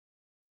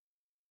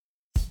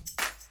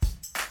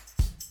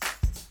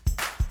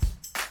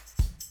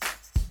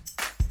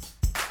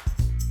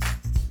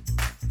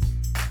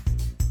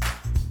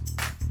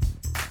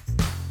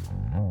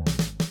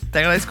Te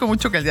agradezco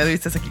mucho que el día de hoy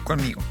estés aquí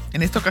conmigo.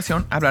 En esta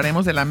ocasión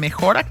hablaremos de la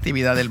mejor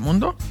actividad del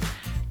mundo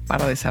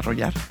para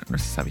desarrollar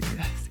nuestras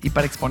habilidades y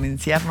para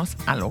exponenciarnos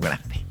a lo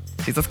grande.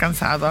 Si estás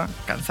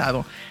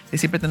cansado de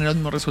siempre tener los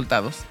mismos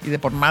resultados y de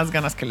por más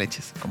ganas que le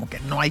eches, como que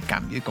no hay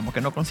cambio y como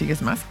que no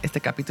consigues más,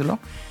 este capítulo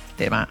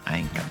te va a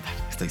encantar,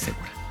 estoy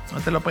segura. No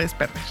te lo puedes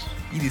perder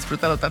y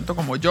disfrútalo tanto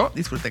como yo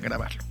disfruté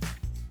grabarlo.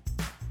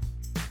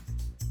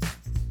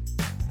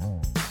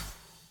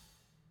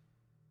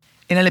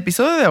 En el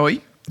episodio de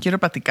hoy quiero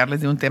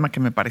platicarles de un tema que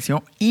me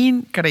pareció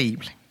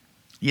increíble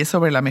y es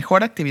sobre la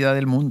mejor actividad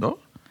del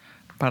mundo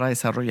para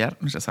desarrollar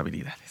nuestras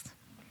habilidades.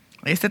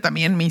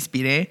 También me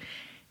inspiré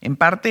en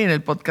parte en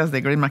el podcast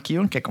de Greg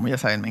McKeown, que como ya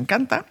saben me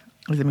encanta,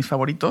 es de mis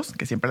favoritos,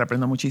 que siempre le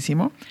aprendo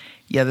muchísimo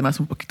y además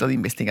un poquito de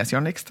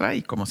investigación extra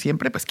y como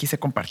siempre pues quise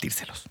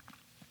compartírselos.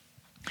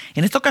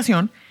 En esta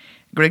ocasión,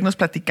 Greg nos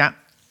platica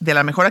de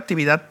la mejor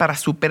actividad para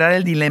superar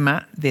el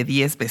dilema de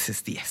 10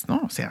 veces 10,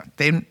 ¿no? O sea,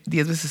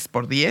 10 veces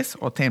por 10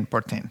 o 10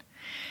 por 10.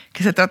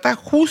 Que se trata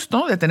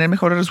justo de tener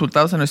mejores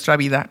resultados en nuestra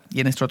vida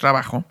y en nuestro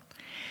trabajo.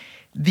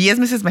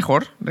 10 veces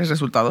mejor los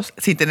resultados,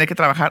 sin tener que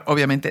trabajar,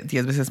 obviamente,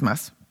 10 veces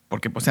más.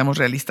 Porque, pues, seamos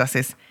realistas,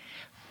 es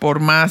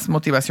por más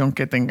motivación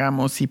que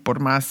tengamos y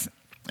por más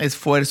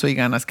esfuerzo y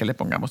ganas que le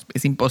pongamos,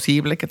 es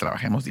imposible que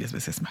trabajemos 10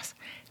 veces más.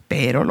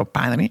 Pero lo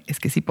padre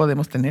es que sí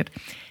podemos tener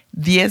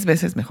 10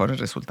 veces mejores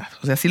resultados.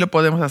 O sea, sí lo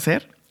podemos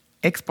hacer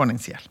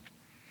exponencial.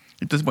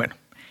 Entonces, bueno,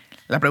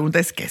 la pregunta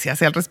es ¿qué se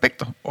hace al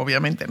respecto?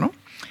 Obviamente, ¿no?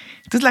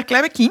 Entonces, la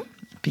clave aquí,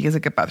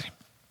 fíjese qué padre,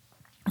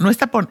 no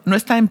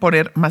está en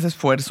poner más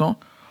esfuerzo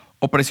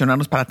o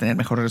presionarnos para tener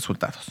mejores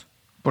resultados.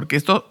 Porque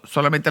esto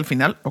solamente al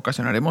final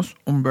ocasionaremos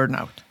un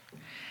burnout.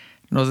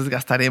 Nos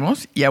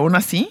desgastaremos y aún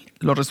así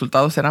los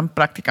resultados serán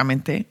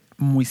prácticamente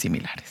muy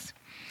similares.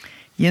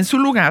 Y en su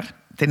lugar,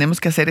 tenemos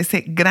que hacer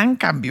ese gran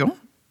cambio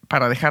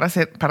para dejar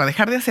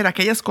de hacer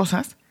aquellas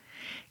cosas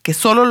que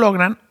solo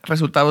logran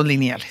resultados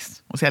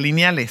lineales. O sea,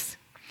 lineales.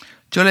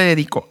 Yo le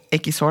dedico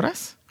X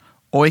horas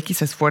o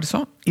X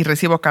esfuerzo y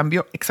recibo a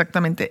cambio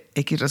exactamente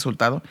X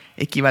resultado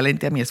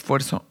equivalente a mi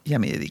esfuerzo y a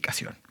mi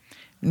dedicación.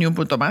 Ni un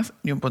punto más,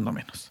 ni un punto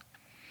menos.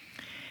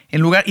 Y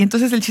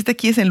entonces el chiste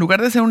aquí es, en lugar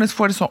de hacer un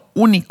esfuerzo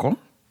único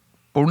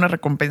por una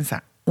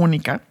recompensa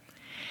única,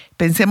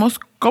 pensemos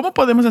cómo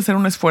podemos hacer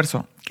un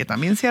esfuerzo que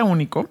también sea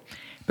único,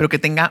 pero que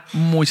tenga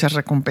muchas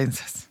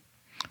recompensas.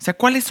 O sea,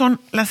 ¿cuáles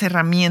son las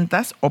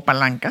herramientas o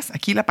palancas?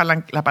 Aquí la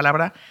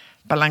palabra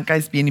palanca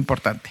es bien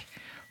importante,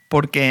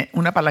 porque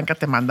una palanca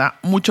te manda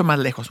mucho más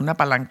lejos. Una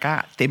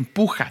palanca te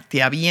empuja,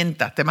 te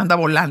avienta, te manda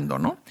volando,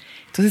 ¿no?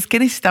 Entonces, ¿qué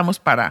necesitamos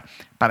para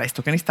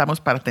esto? ¿Qué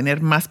necesitamos para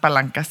tener más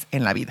palancas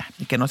en la vida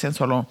y que no sean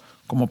solo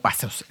como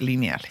pasos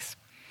lineales?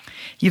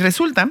 Y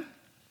resulta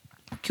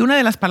que una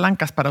de las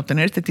palancas para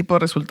obtener este tipo de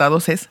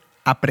resultados es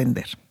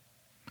aprender.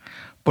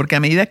 Porque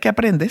a medida que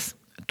aprendes,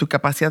 tu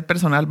capacidad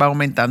personal va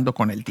aumentando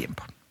con el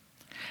tiempo.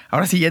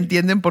 Ahora sí ya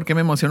entienden por qué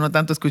me emocionó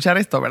tanto escuchar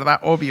esto, ¿verdad?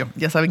 Obvio,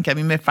 ya saben que a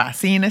mí me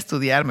fascina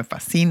estudiar, me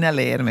fascina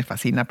leer, me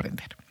fascina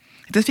aprender.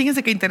 Entonces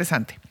fíjense qué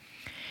interesante.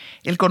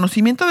 El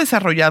conocimiento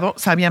desarrollado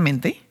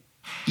sabiamente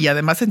y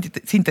además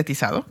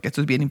sintetizado, que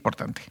esto es bien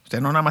importante. O sea,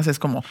 no nada más es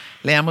como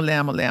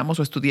leamos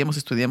o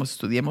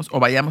estudiemos o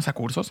vayamos a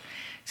cursos.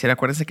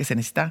 Acuérdense que se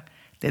necesita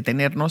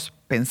detenernos,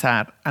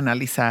 pensar,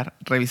 analizar,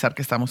 revisar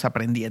qué estamos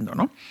aprendiendo,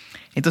 ¿no?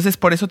 Entonces,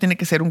 por eso tiene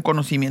que ser un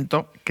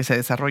conocimiento que se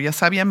desarrolla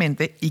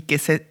sabiamente y que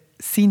se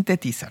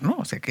sintetiza, ¿no?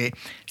 O sea, que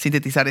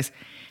sintetizar es,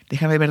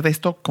 déjame ver de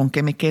esto, con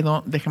qué me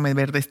quedo, déjame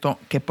ver de esto,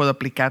 qué puedo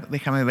aplicar,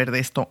 déjame ver de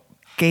esto,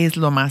 qué es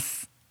lo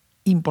más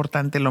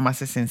importante, lo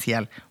más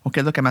esencial o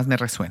qué es lo que más me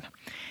resuena.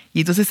 Y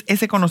entonces,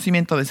 ese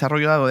conocimiento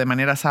desarrollado de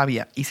manera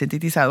sabia y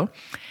sintetizado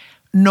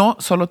no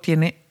solo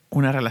tiene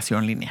una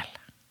relación lineal.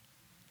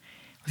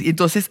 Y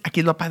entonces, aquí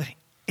es lo padre.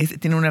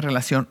 Tiene una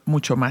relación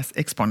mucho más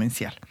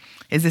exponencial.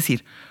 Es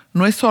decir,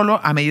 no es solo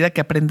a medida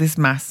que aprendes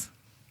más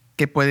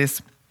que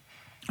puedes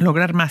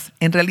lograr más.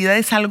 En realidad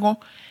es algo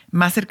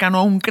más cercano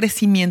a un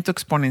crecimiento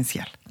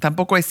exponencial.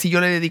 Tampoco es si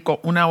yo le dedico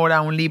 1 hora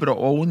a un libro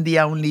o un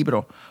día a un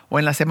libro o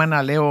en la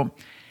semana leo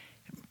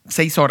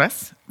 6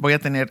 horas, voy a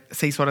tener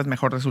 6 horas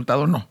mejor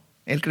resultado. No,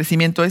 el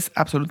crecimiento es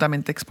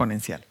absolutamente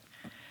exponencial.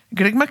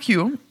 Greg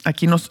McKeown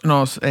aquí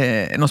nos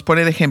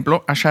pone de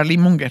ejemplo a Charlie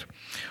Munger,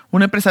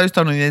 un empresario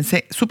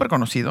estadounidense súper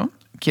conocido,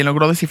 quien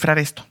logró descifrar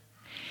esto.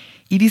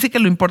 Y dice que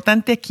lo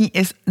importante aquí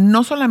es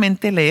no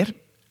solamente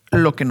leer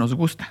lo que nos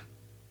gusta,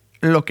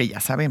 lo que ya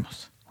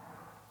sabemos.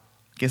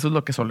 Que eso es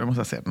lo que solemos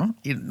hacer, ¿no?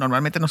 Y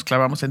normalmente nos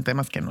clavamos en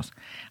temas que nos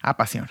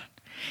apasionan.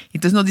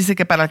 Entonces nos dice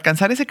que para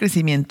alcanzar ese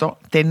crecimiento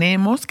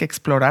tenemos que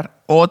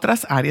explorar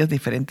otras áreas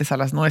diferentes a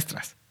las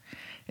nuestras.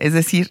 Es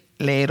decir,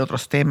 leer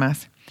otros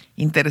temas,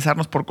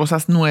 interesarnos por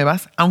cosas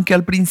nuevas, aunque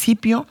al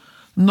principio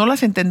no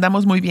las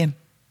entendamos muy bien.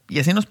 Y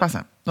así nos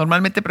pasa.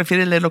 Normalmente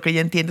prefieres leer lo que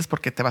ya entiendes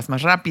porque te vas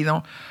más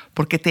rápido,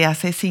 porque te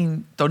hace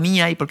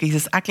sintonía y porque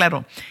dices,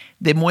 claro,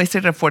 demuestra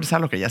y refuerza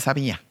lo que ya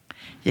sabía.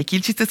 Y aquí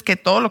el chiste es que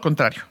todo lo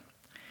contrario,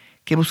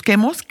 que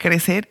busquemos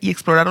crecer y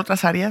explorar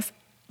otras áreas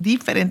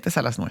diferentes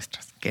a las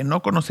nuestras, que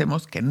no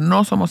conocemos, que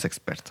no somos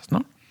expertos,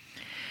 ¿no?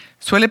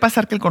 Suele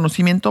pasar que el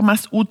conocimiento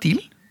más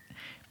útil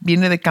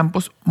viene de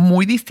campos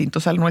muy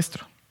distintos al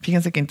nuestro.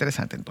 Fíjense qué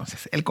interesante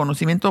entonces. El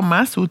conocimiento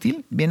más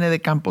útil viene de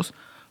campos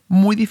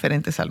muy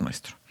diferentes al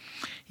nuestro.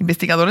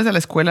 Investigadores de la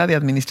Escuela de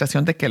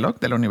Administración de Kellogg,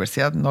 de la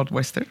Universidad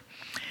Northwestern,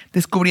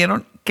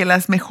 descubrieron que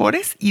las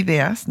mejores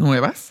ideas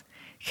nuevas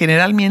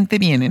generalmente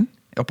vienen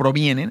o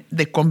provienen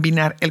de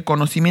combinar el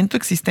conocimiento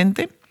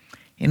existente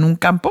en un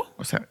campo,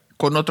 o sea,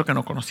 con otro que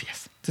no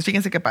conocías. Entonces,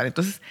 fíjense qué padre.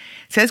 Entonces,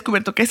 se ha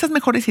descubierto que esas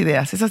mejores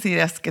ideas, esas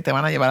ideas que te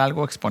van a llevar a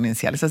algo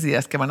exponencial, esas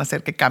ideas que van a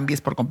hacer que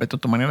cambies por completo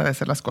tu manera de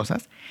hacer las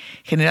cosas,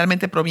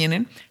 generalmente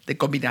provienen de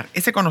combinar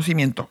ese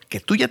conocimiento que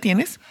tú ya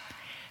tienes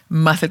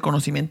más el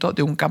conocimiento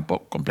de un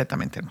campo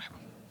completamente nuevo.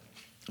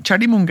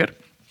 Charlie Munger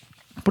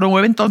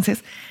promueve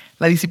entonces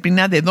la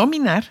disciplina de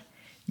dominar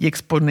y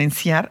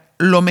exponenciar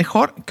lo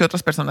mejor que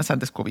otras personas han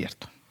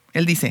descubierto.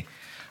 Él dice,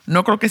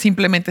 no creo que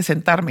simplemente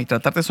sentarme y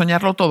tratar de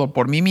soñarlo todo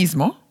por mí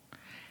mismo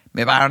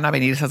me van a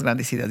venir esas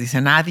grandes ideas.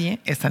 Dice, nadie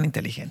es tan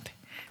inteligente.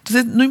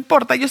 Entonces, no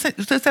importa,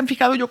 ustedes se han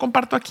fijado, yo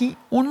comparto aquí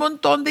un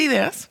montón de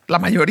ideas, la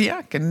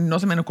mayoría que no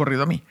se me han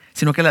ocurrido a mí,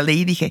 sino que las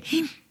leí y dije,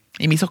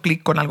 y me hizo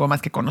clic con algo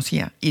más que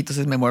conocía. Y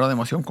entonces me muero de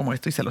emoción como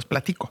esto y se los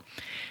platico.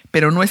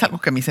 Pero no es algo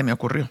que a mí se me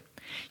ocurrió.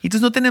 Y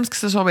entonces no tenemos que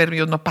ser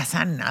soberbios, no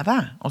pasa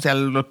nada. O sea,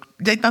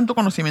 ya hay tanto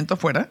conocimiento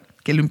afuera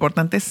que lo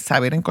importante es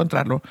saber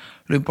encontrarlo.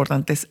 Lo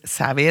importante es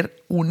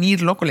saber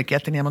unirlo con lo que ya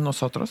teníamos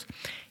nosotros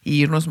y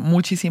irnos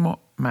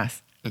muchísimo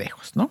más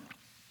lejos, ¿no?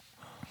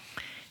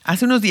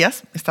 Hace unos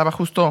días estaba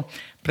justo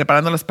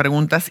preparando las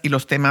preguntas y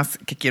los temas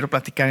que quiero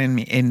platicar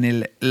en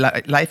el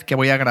live que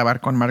voy a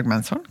grabar con Mark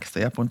Manson, que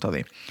estoy a punto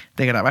de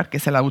grabar, que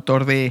es el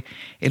autor de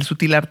El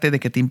sutil arte de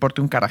que te importe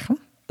un carajo.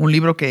 Un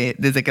libro que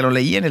desde que lo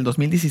leí en el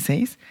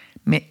 2016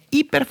 me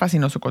hiper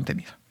fascinó su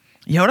contenido.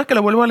 Y ahora que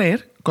lo vuelvo a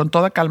leer con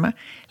toda calma,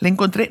 le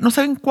encontré no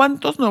saben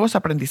cuántos nuevos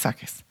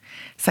aprendizajes.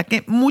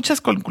 Saqué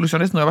muchas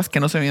conclusiones nuevas que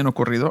no se me habían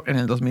ocurrido en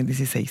el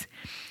 2016.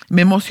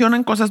 Me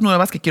emocionan cosas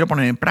nuevas que quiero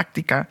poner en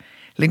práctica.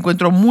 Le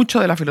encuentro mucho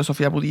de la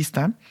filosofía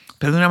budista,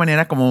 pero de una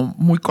manera como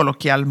muy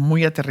coloquial,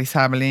 muy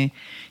aterrizable,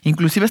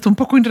 inclusive hasta un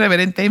poco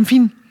irreverente. En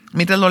fin,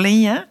 mientras lo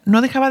leía,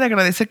 no dejaba de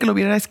agradecer que lo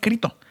hubiera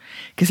escrito,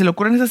 que se le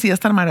ocurran esas ideas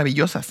tan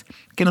maravillosas,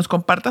 que nos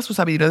comparta su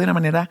sabiduría de una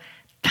manera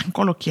tan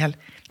coloquial,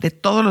 de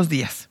todos los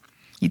días.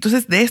 Y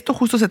entonces de esto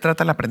justo se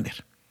trata el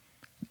aprender.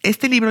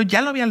 Este libro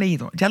ya lo había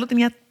leído, ya lo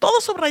tenía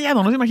todo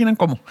subrayado, no se imaginan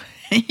cómo.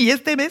 Y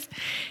este mes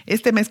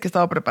que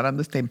estaba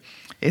preparando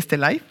este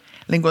live,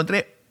 le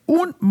encontré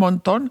un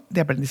montón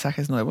de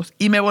aprendizajes nuevos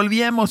y me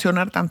volví a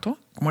emocionar tanto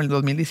como en el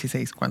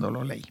 2016 cuando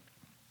lo leí.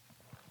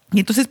 Y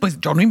entonces, pues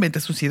yo no inventé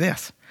sus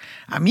ideas.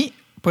 A mí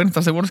pueden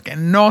estar seguros que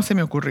no se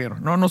me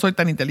ocurrieron, no soy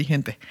tan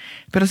inteligente,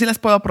 pero sí las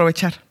puedo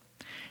aprovechar.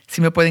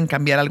 Sí me pueden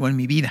cambiar algo en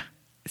mi vida,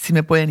 sí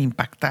me pueden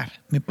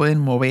impactar, me pueden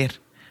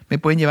mover, me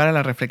pueden llevar a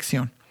la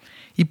reflexión.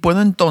 Y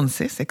puedo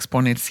entonces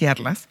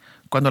exponenciarlas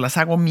cuando las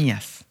hago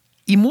mías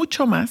y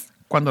mucho más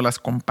cuando las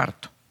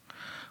comparto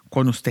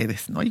con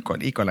ustedes, ¿no? y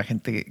con la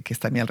gente que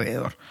está a mi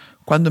alrededor.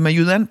 Cuando me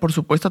ayudan, por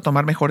supuesto, a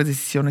tomar mejores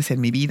decisiones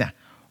en mi vida.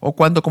 O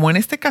cuando, como en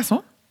este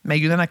caso, me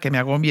ayudan a que me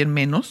agobien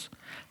menos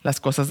las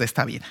cosas de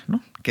esta vida,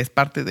 ¿no? Que es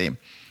parte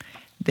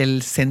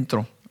del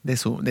centro de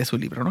su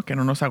libro, ¿no? Que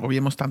no nos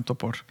agobiemos tanto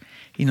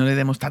y no le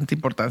demos tanta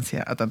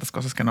importancia a tantas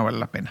cosas que no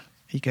valen la pena.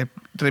 Y que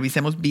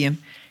revisemos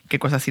bien qué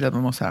cosas sí las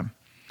vamos a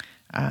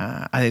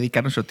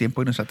dedicar nuestro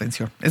tiempo y nuestra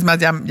atención. Es más,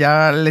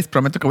 ya les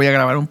prometo que voy a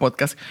grabar un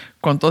podcast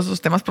con todos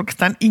esos temas porque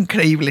están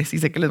increíbles y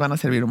sé que les van a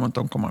servir un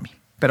montón como a mí.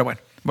 Pero bueno,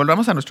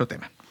 volvamos a nuestro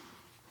tema.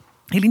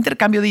 El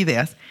intercambio de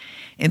ideas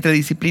entre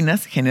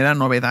disciplinas genera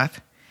novedad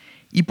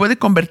y puede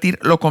convertir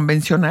lo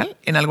convencional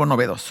en algo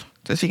novedoso.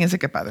 Entonces, fíjense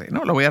qué padre,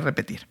 ¿no? Lo voy a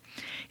repetir.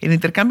 El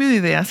intercambio de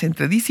ideas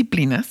entre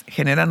disciplinas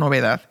genera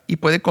novedad y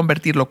puede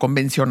convertir lo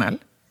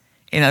convencional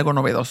en algo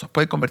novedoso.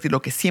 Puede convertir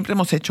lo que siempre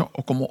hemos hecho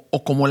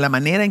o como la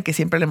manera en que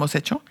siempre lo hemos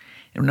hecho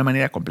en una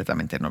manera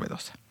completamente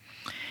novedosa.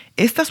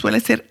 Esta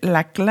suele ser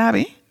la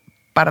clave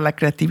para la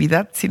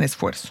creatividad sin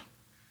esfuerzo.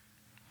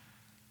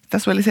 Esta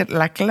suele ser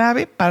la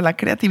clave para la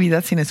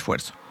creatividad sin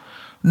esfuerzo.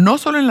 No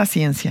solo en la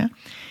ciencia,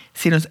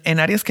 sino en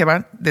áreas que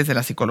van desde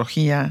la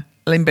psicología,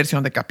 la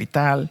inversión de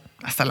capital,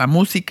 hasta la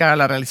música,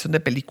 la realización de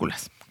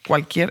películas.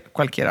 Cualquier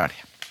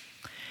área.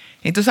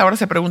 Entonces ahora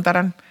se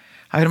preguntarán,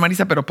 a ver,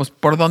 Marisa, pero pues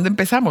 ¿por dónde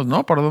empezamos,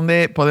 no? ¿Por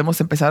dónde podemos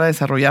empezar a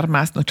desarrollar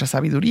más nuestra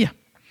sabiduría?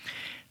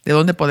 ¿De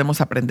dónde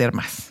podemos aprender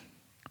más?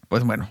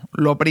 Pues bueno,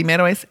 lo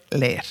primero es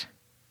leer.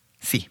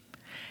 Sí.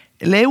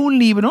 Leer un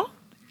libro,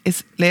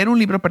 es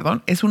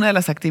una de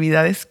las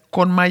actividades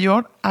con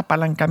mayor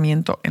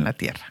apalancamiento en la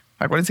Tierra.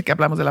 Acuérdense que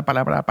hablamos de la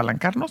palabra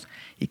apalancarnos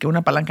y que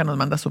una palanca nos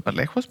manda súper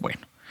lejos.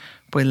 Bueno,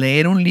 pues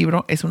leer un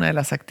libro es una de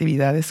las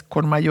actividades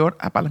con mayor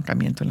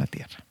apalancamiento en la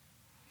Tierra.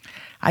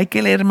 Hay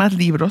que leer más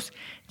libros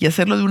y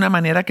hacerlo de una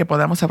manera que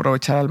podamos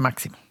aprovechar al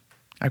máximo.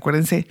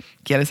 Acuérdense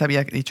que ya les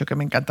había dicho que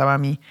me encantaba a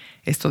mí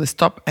esto de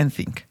stop and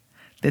think,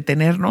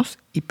 detenernos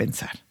y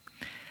pensar.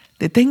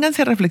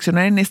 Deténganse a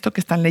reflexionar en esto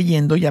que están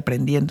leyendo y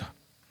aprendiendo.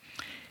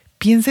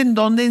 Piensen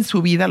dónde en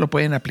su vida lo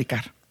pueden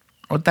aplicar.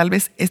 O tal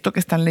vez esto que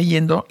están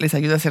leyendo les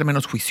ayude a ser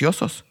menos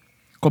juiciosos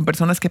con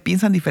personas que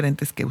piensan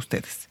diferentes que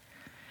ustedes,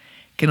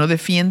 que no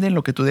defienden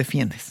lo que tú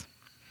defiendes.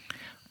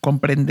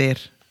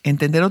 Comprender,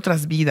 entender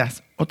otras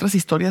vidas, otras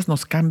historias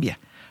nos cambia,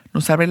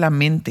 nos abre la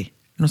mente,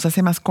 nos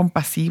hace más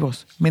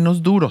compasivos,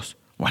 menos duros,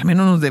 o al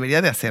menos nos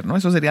debería de hacer, ¿no?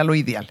 Eso sería lo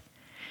ideal.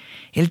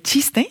 El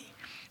chiste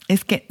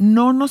es que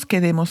no nos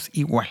quedemos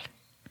igual,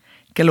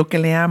 que lo que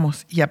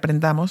leamos y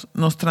aprendamos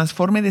nos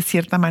transforme de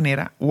cierta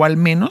manera o al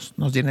menos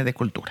nos llene de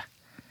cultura.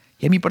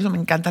 Y a mí por eso me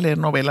encanta leer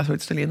novelas.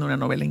 Ahorita estoy leyendo una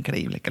novela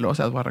increíble que luego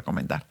se las voy a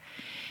recomendar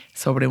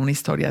sobre una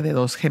historia de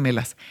dos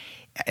gemelas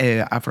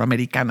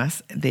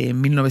afroamericanas de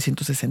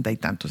 1960 y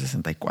tantos,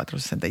 64,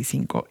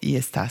 65, y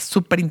está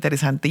súper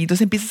interesante. Y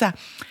entonces empiezas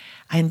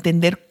a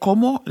entender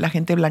cómo la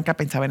gente blanca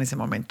pensaba en ese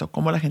momento,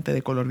 cómo la gente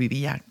de color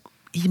vivía,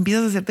 y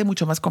empiezas a hacerte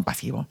mucho más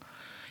compasivo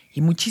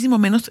y muchísimo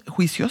menos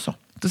juicioso.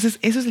 Entonces,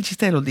 eso es el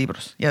chiste de los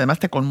libros. Y además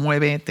te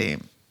conmueve, te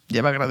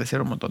lleva a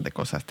agradecer un montón de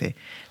cosas, te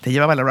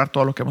lleva a valorar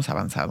todo lo que hemos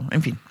avanzado.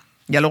 En fin,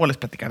 ya luego les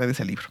platicaré de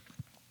ese libro.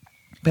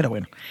 Pero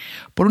bueno,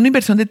 por una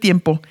inversión de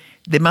tiempo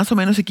de más o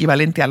menos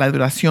equivalente a la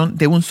duración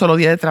de un solo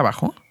día de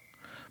trabajo,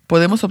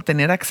 podemos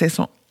obtener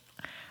acceso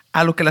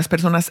a lo que las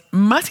personas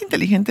más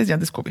inteligentes ya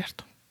han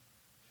descubierto.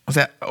 O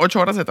sea, 8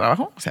 horas de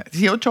trabajo. O sea,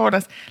 si 8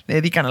 horas le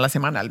dedican a la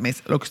semana, al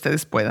mes, lo que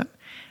ustedes puedan,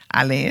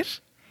 a leer,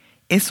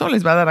 eso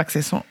les va a dar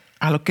acceso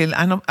a lo que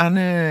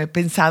han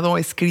pensado,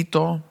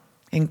 escrito,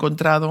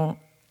 encontrado,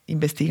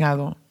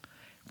 investigado,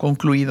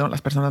 concluido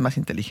las personas más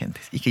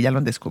inteligentes y que ya lo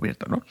han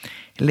descubierto, ¿no?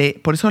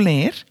 Por eso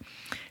leer,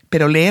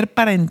 pero leer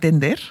para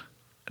entender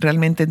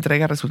realmente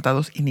entrega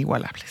resultados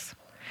inigualables.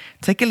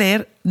 Entonces hay que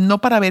leer no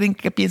para ver en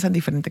qué piensan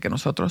diferente que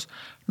nosotros,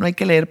 no hay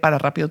que leer para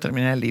rápido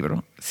terminar el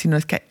libro, sino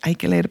es que hay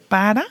que leer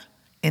para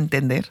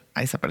entender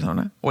a esa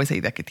persona o esa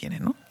idea que tiene,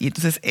 ¿no? Y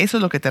entonces eso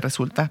es lo que te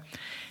resulta,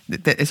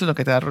 eso es lo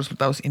que te da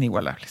resultados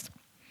inigualables.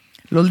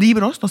 Los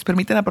libros nos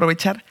permiten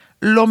aprovechar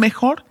lo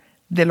mejor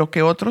de lo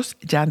que otros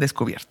ya han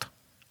descubierto.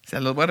 O sea,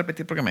 los voy a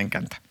repetir porque me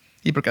encanta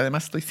y porque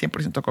además estoy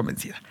 100%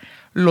 convencida.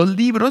 Los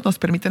libros nos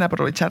permiten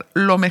aprovechar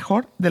lo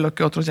mejor de lo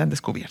que otros ya han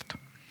descubierto.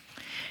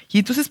 Y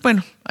entonces,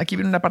 bueno, aquí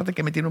viene una parte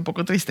que me tiene un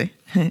poco triste,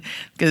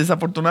 que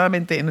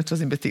desafortunadamente en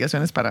nuestras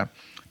investigaciones para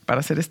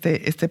hacer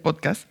este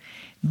podcast,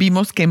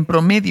 vimos que en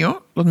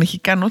promedio los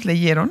mexicanos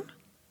leyeron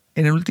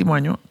en el último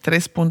año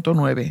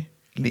 3.9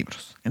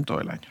 libros en todo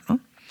el año, ¿no?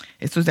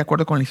 Esto es de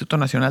acuerdo con el Instituto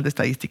Nacional de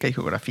Estadística y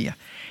Geografía,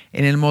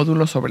 en el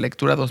módulo sobre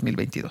lectura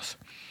 2022.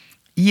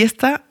 Y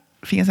esta,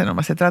 fíjense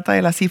nomás, se trata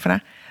de la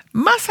cifra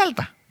más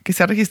alta que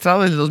se ha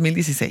registrado desde el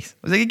 2016.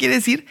 O sea, ¿qué quiere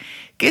decir?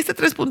 Que este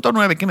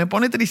 3.9 que me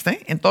pone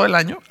triste en todo el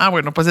año,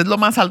 bueno, pues es lo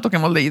más alto que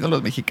hemos leído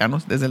los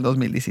mexicanos desde el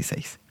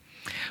 2016.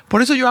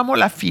 Por eso yo amo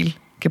la FIL,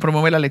 que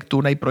promueve la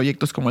lectura, y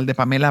proyectos como el de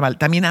Pamela Valdés.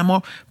 También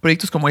amo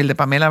proyectos como el de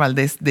Pamela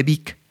Valdés de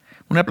Vic,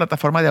 una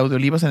plataforma de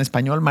audiolibros en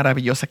español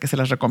maravillosa que se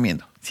las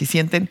recomiendo. Si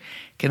sienten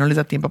que no les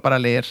da tiempo para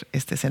leer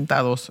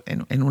sentados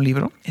en un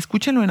libro,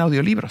 escúchenlo en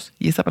audiolibros.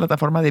 Y esta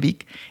plataforma de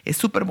Vic es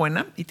súper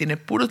buena y tiene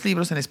puros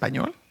libros en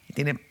español y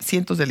tiene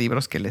cientos de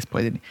libros que les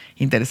pueden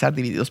interesar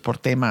divididos por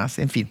temas.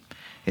 En fin,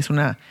 es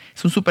un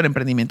súper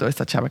emprendimiento de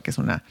esta chava que es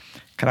una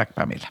crack,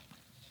 Pamela.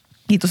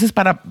 Y entonces,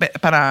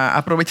 para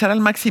aprovechar al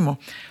máximo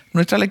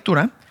nuestra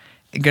lectura,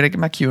 Greg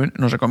McKeown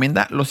nos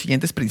recomienda los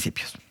siguientes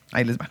principios.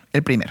 Ahí les van.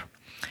 El primero,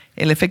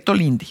 el efecto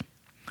Lindy.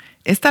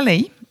 Esta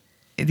ley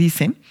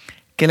dice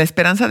que la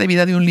esperanza de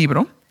vida de un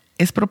libro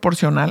es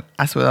proporcional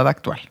a su edad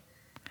actual.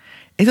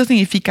 Eso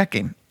significa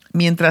que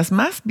mientras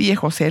más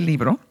viejo sea el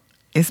libro,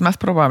 es más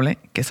probable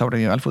que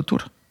sobreviva al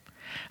futuro.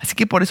 Así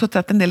que por eso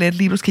traten de leer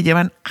libros que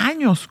llevan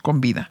años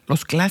con vida.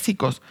 Los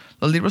clásicos,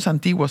 los libros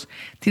antiguos,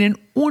 tienen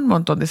un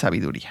montón de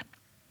sabiduría.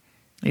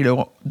 Y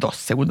luego,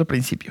 segundo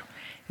principio,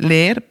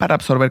 leer para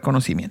absorber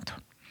conocimiento.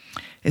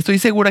 Estoy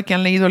segura que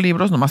han leído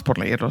libros nomás por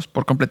leerlos,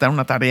 por completar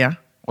una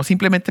tarea o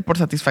simplemente por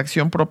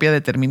satisfacción propia de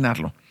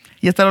terminarlo.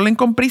 Y hasta lo leen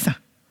con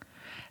prisa.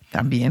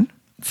 También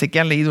sé que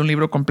han leído un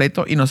libro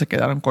completo y no se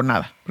quedaron con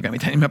nada, porque a mí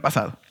también me ha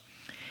pasado.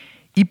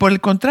 Y por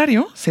el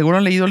contrario, seguro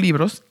han leído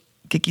libros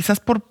que quizás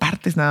por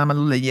partes nada más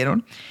los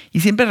leyeron y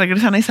siempre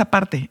regresan a esa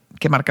parte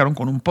que marcaron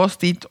con un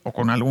post-it o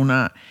con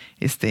alguna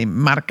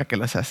marca que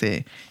los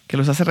hace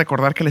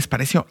recordar que les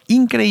pareció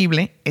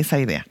increíble esa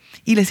idea.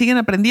 Y le siguen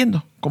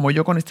aprendiendo, como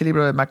yo con este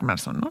libro de Mac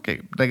Marson, ¿no?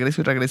 Que regreso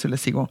y regreso y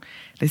les sigo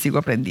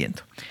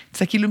aprendiendo.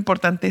 Entonces aquí lo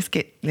importante es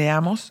que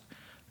leamos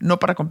no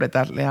para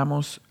completar,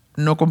 leamos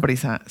no con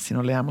prisa,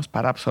 sino leamos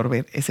para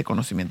absorber ese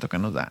conocimiento que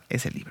nos da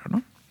ese libro,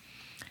 ¿no?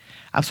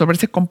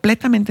 Absorberse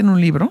completamente en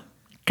un libro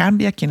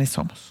cambia quiénes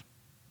somos.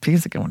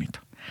 Fíjense qué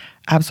bonito.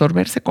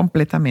 Absorberse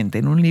completamente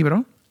en un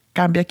libro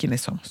cambia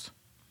quiénes somos.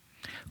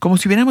 Como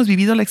si hubiéramos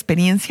vivido la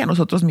experiencia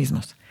nosotros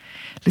mismos.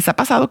 ¿Les ha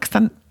pasado que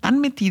están tan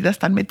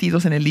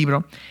metidos en el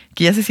libro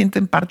que ya se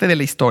sienten parte de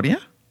la historia?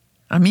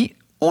 A mí,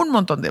 un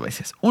montón de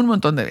veces.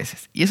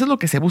 Y eso es lo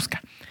que se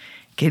busca.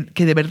 Que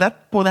de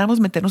verdad podamos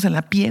meternos en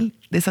la piel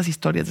de esas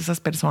historias, de esas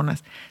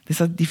personas, de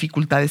esas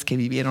dificultades que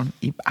vivieron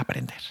y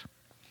aprender.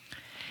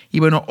 Y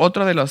bueno,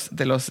 otra de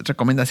las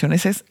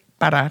recomendaciones es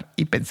parar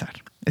y pensar.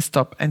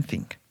 Stop and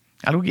think.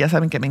 Algo que ya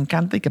saben que me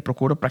encanta y que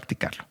procuro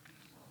practicarlo.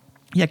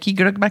 Y aquí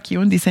Greg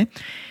McKeown dice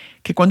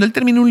que cuando él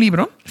termina un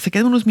libro, se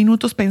queda unos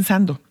minutos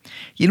pensando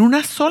y en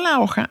una sola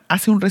hoja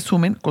hace un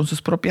resumen con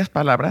sus propias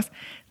palabras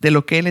de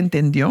lo que él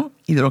entendió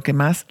y de lo que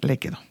más le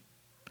quedó.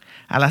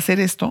 Al hacer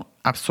esto,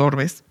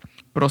 absorbes,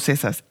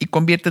 procesas y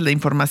conviertes la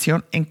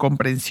información en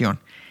comprensión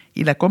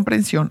y la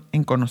comprensión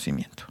en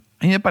conocimiento.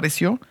 A mí me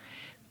pareció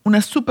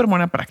una súper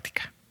buena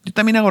práctica. Yo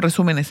también hago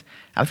resúmenes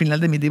al final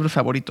de mis libros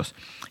favoritos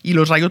y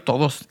los rayo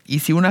todos. Y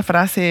si una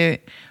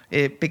frase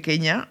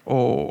pequeña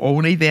o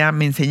una idea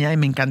me enseña y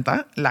me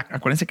encanta,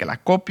 acuérdense que la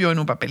copio en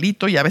un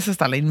papelito y a veces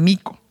hasta la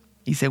enmico.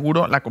 Y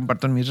seguro la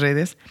comparto en mis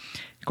redes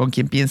con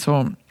quien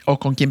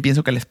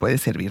pienso que les puede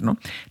servir, ¿no?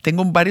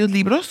 Tengo varios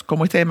libros,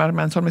 como este de Mark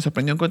Manson. Me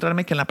sorprendió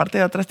encontrarme que en la parte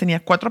de atrás tenía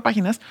 4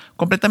 páginas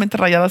completamente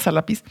rayadas a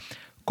lápiz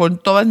con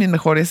todas mis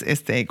mejores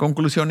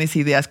conclusiones,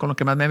 ideas, con lo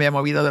que más me había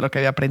movido, de lo que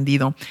había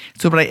aprendido,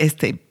 sobre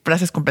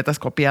frases completas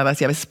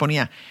copiadas, y a veces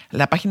ponía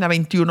la página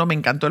 21, me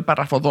encantó el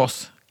párrafo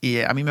 2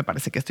 y a mí me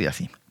parece que estoy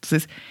así.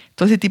 Entonces,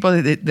 todo ese tipo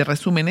de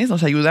resúmenes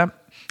nos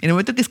ayuda. En el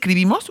momento que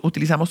escribimos,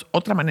 utilizamos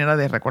otra manera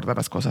de recordar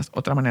las cosas,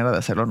 otra manera de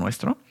hacerlo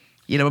nuestro,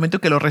 y en el momento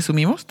que lo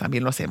resumimos,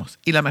 también lo hacemos.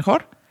 Y la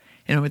mejor,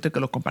 en el momento que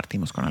lo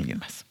compartimos con alguien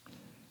más.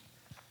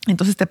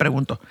 Entonces te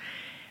pregunto,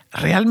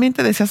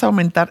 ¿realmente deseas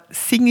aumentar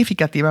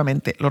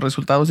significativamente los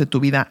resultados de tu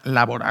vida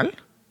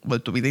laboral o de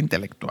tu vida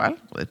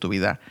intelectual o de tu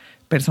vida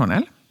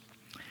personal?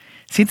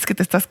 ¿Sientes que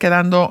te estás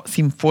quedando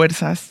sin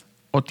fuerzas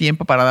o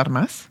tiempo para dar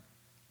más?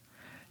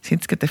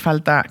 ¿Sientes que te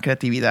falta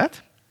creatividad?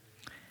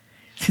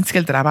 ¿Sientes que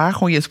el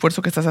trabajo y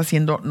esfuerzo que estás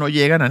haciendo no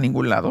llegan a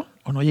ningún lado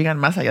o no llegan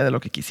más allá de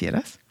lo que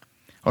quisieras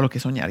o lo que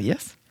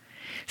soñarías?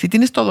 Si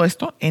tienes todo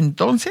esto,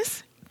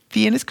 entonces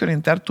tienes que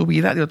orientar tu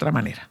vida de otra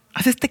manera.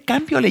 Haz este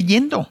cambio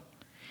leyendo.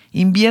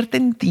 Invierte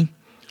en ti.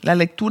 La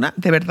lectura,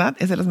 de verdad,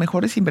 es de las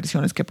mejores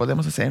inversiones que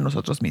podemos hacer en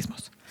nosotros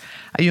mismos.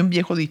 Hay un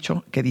viejo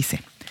dicho que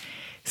dice: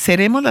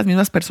 seremos las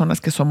mismas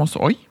personas que somos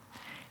hoy,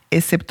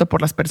 excepto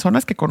por las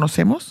personas que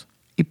conocemos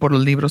y por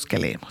los libros que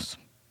leemos.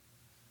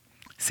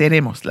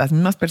 Seremos las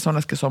mismas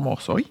personas que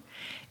somos hoy,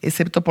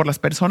 excepto por las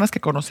personas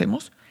que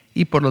conocemos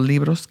y por los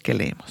libros que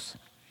leemos.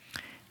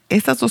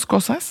 Estas 2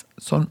 cosas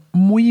son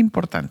muy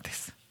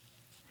importantes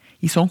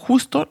y son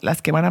justo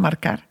las que van a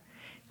marcar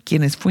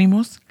quiénes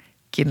fuimos,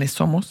 quiénes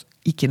somos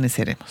y quiénes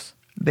seremos.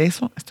 De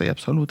eso estoy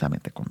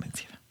absolutamente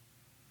convencida.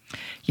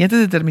 Y antes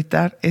de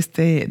terminar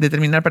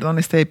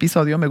este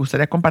episodio, me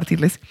gustaría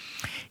compartirles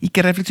y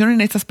que reflexionen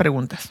en estas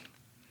preguntas.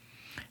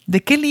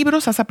 ¿De qué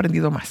libros has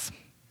aprendido más?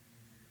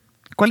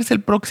 ¿Cuál es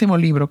el próximo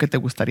libro que te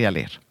gustaría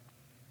leer?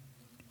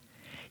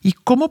 ¿Y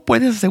cómo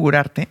puedes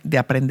asegurarte de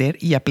aprender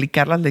y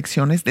aplicar las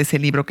lecciones de ese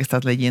libro que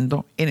estás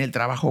leyendo en el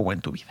trabajo o en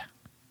tu vida?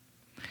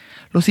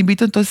 Los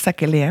invito entonces a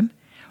que lean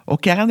o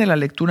que hagan de la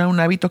lectura un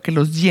hábito que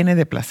los llene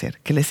de placer,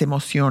 que les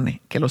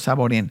emocione, que los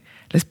saboreen.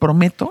 Les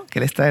prometo que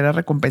les traerá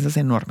recompensas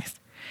enormes.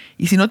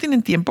 Y si no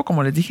tienen tiempo,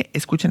 como les dije,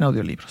 escuchen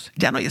audiolibros.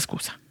 Ya no hay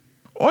excusa.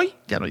 Hoy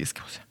ya no hay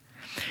excusa.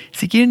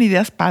 Si quieren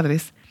ideas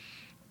padres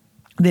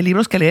de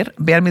libros que leer,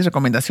 vean mis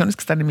recomendaciones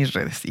que están en mis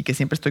redes y que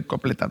siempre estoy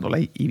completándola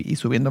y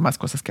subiendo más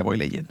cosas que voy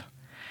leyendo.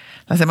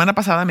 La semana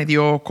pasada me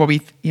dio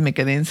COVID y me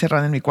quedé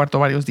encerrada en mi cuarto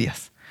varios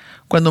días.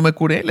 Cuando me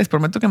curé, les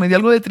prometo que me dio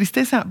algo de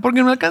tristeza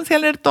porque no alcancé a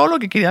leer todo lo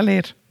que quería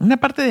leer. Una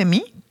parte de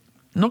mí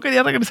no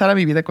quería regresar a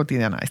mi vida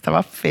cotidiana.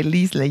 Estaba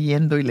feliz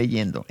leyendo y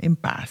leyendo, en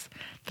paz,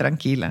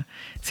 tranquila,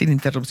 sin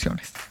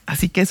interrupciones.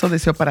 Así que eso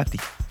deseo para ti,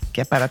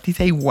 que para ti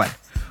sea igual,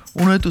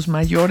 uno de tus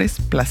mayores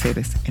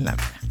placeres en la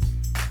vida.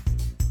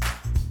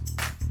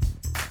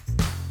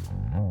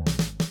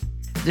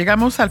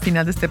 Llegamos al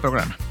final de este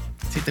programa.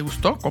 Si te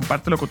gustó,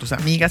 compártelo con tus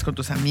amigas, con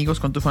tus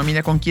amigos, con tu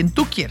familia, con quien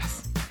tú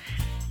quieras.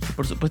 Y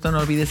por supuesto no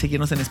olvides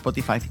seguirnos en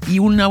Spotify. Y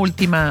una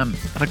última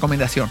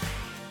recomendación.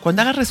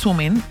 Cuando hagas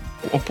resumen,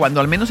 o cuando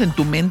al menos en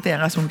tu mente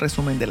hagas un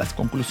resumen de las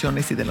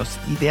conclusiones y de las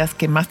ideas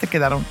que más te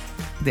quedaron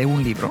de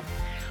un libro,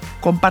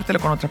 compártelo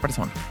con otra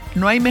persona.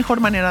 No hay mejor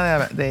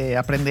manera de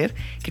aprender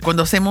que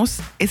cuando hacemos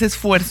ese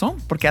esfuerzo,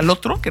 porque al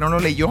otro que no lo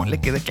leyó le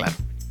quede claro.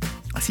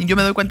 Así yo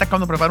me doy cuenta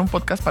cuando preparo un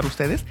podcast para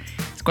ustedes,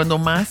 es cuando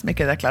más me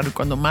queda claro y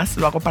cuando más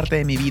lo hago parte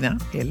de mi vida,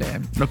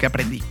 lo que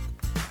aprendí.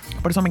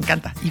 Por eso me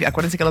encanta. Y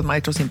acuérdense que los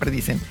maestros siempre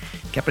dicen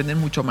que aprenden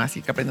mucho más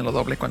y que aprenden lo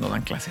doble cuando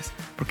dan clases.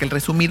 Porque el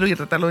resumirlo y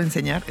tratarlo de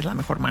enseñar es la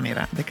mejor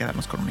manera de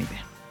quedarnos con una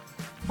idea.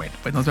 Bueno,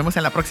 pues nos vemos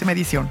en la próxima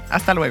edición.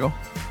 Hasta luego.